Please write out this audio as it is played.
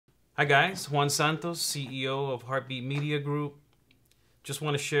Hi guys, Juan Santos, CEO of Heartbeat Media Group. Just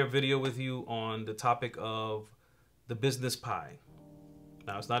want to share a video with you on the topic of the business pie.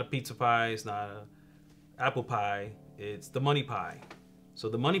 Now, it's not a pizza pie, it's not an apple pie, it's the money pie. So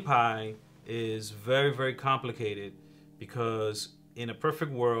the money pie is very, very complicated because in a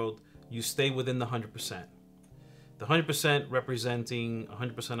perfect world, you stay within the 100%. The 100% representing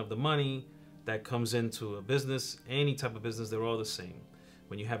 100% of the money that comes into a business, any type of business, they're all the same.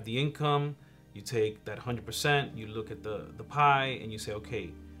 When you have the income, you take that 100%, you look at the pie and you say,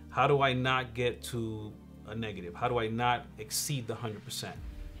 okay, how do I not get to a negative? How do I not exceed the 100%?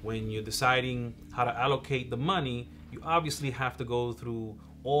 When you're deciding how to allocate the money, you obviously have to go through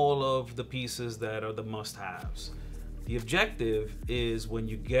all of the pieces that are the must-haves. The objective is when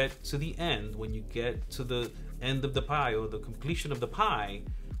you get to the end, when you get to the end of the pie or the completion of the pie,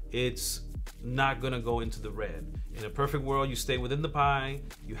 it's not gonna go into the red. In a perfect world, you stay within the pie,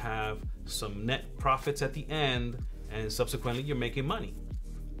 you have some net profits at the end, and subsequently you're making money.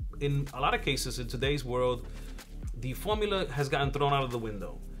 In a lot of cases in today's world, the formula has gotten thrown out of the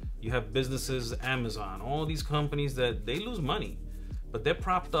window. You have businesses, Amazon, all these companies that they lose money, but they're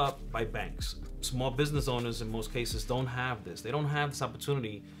propped up by banks. Small business owners in most cases don't have this. They don't have this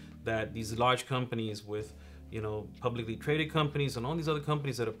opportunity that these large companies with, publicly traded companies and all these other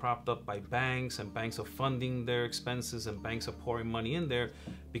companies that are propped up by banks, and banks are funding their expenses and banks are pouring money in there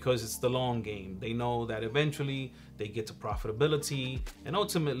because it's the long game. They know that eventually they get to profitability and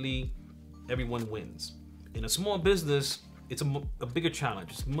ultimately everyone wins. In a small business, it's a bigger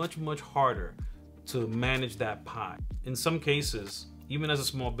challenge. It's much, much harder to manage that pie. In some cases, even as a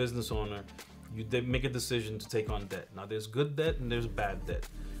small business owner, you make a decision to take on debt. Now there's good debt and there's bad debt.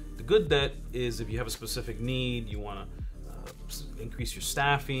 The good debt is if you have a specific need, you want to increase your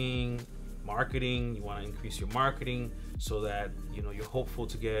staffing, marketing, you want to increase your marketing so that you're hopeful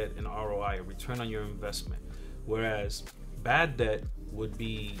to get an ROI, a return on your investment. Whereas bad debt would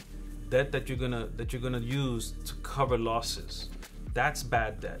be debt that you're gonna use to cover losses. That's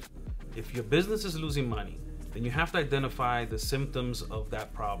bad debt. If your business is losing money, then you have to identify the symptoms of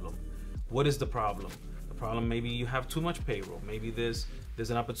that problem. What is the problem? The problem, maybe you have too much payroll. Maybe there's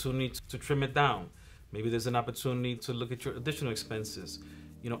an opportunity to trim it down. Maybe there's an opportunity to look at your additional expenses.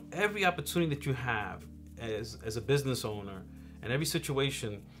 Every opportunity that you have as a business owner and every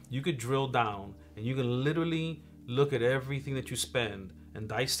situation, you could drill down and you can literally look at everything that you spend and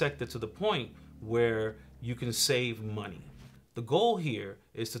dissect it to the point where you can save money. The goal here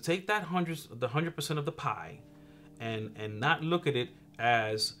is to take that 100% of the pie and not look at it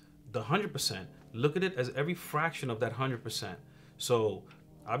as the 100%. Look at it as every fraction of that 100%. So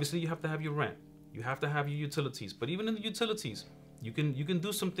obviously you have to have your rent, you have to have your utilities, but even in the utilities, you can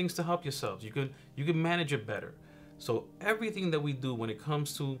do some things to help yourselves. You can manage it better. So everything that we do when it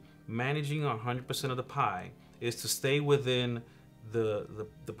comes to managing our 100% of the pie is to stay within the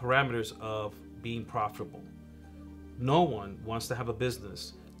parameters of being profitable. No one wants to have a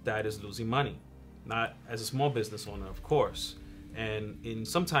business that is losing money, not as a small business owner, of course. And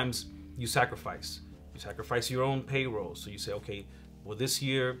sometimes you sacrifice your own payroll. So you say, okay, well, this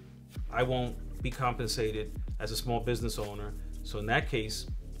year I won't be compensated as a small business owner. So in that case,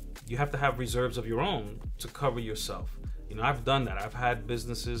 you have to have reserves of your own to cover yourself. I've done that. I've had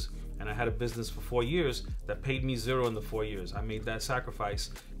businesses, and I had a business for 4 years that paid me zero in the 4 years. I made that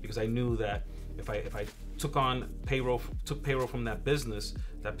sacrifice because I knew that if I took payroll from that business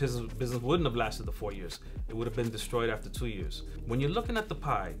wouldn't have lasted the 4 years. It would have been destroyed after 2 years. When you're looking at the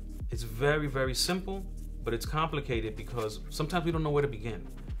pie, it's very, very simple, but it's complicated because sometimes we don't know where to begin.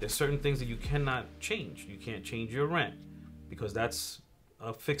 There's certain things that you cannot change. You can't change your rent because that's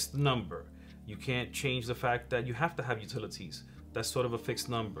a fixed number. You can't change the fact that you have to have utilities. That's sort of a fixed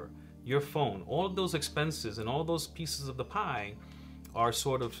number. Your phone, all of those expenses and all those pieces of the pie are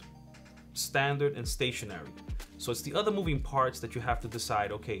sort of standard and stationary. So it's the other moving parts that you have to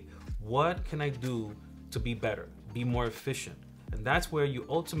decide, okay, what can I do to be better, be more efficient? And that's where you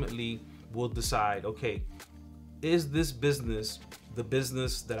ultimately will decide, okay, is this business the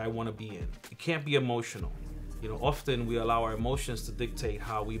business that I want to be in? It can't be emotional. Often we allow our emotions to dictate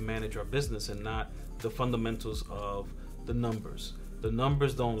how we manage our business and not the fundamentals of the numbers. The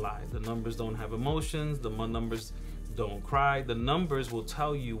numbers don't lie. The numbers don't have emotions. The numbers don't cry. The numbers will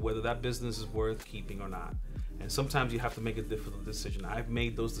tell you whether that business is worth keeping or not. And sometimes you have to make a difficult decision. I've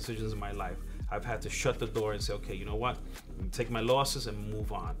made those decisions in my life. I've had to shut the door and say, okay, you know what? I'm take my losses and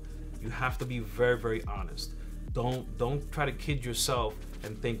move on. You have to be very, very honest. Don't try to kid yourself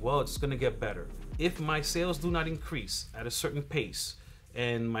and think, well, it's gonna get better. If my sales do not increase at a certain pace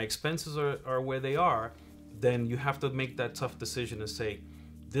and my expenses are where they are, then you have to make that tough decision and say,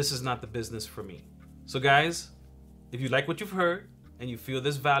 this is not the business for me. So guys, if you like what you've heard and you feel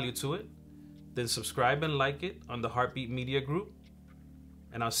there's value to it, then subscribe and like it on the Heartbeat Media Group,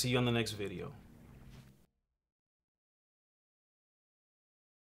 and I'll see you on the next video.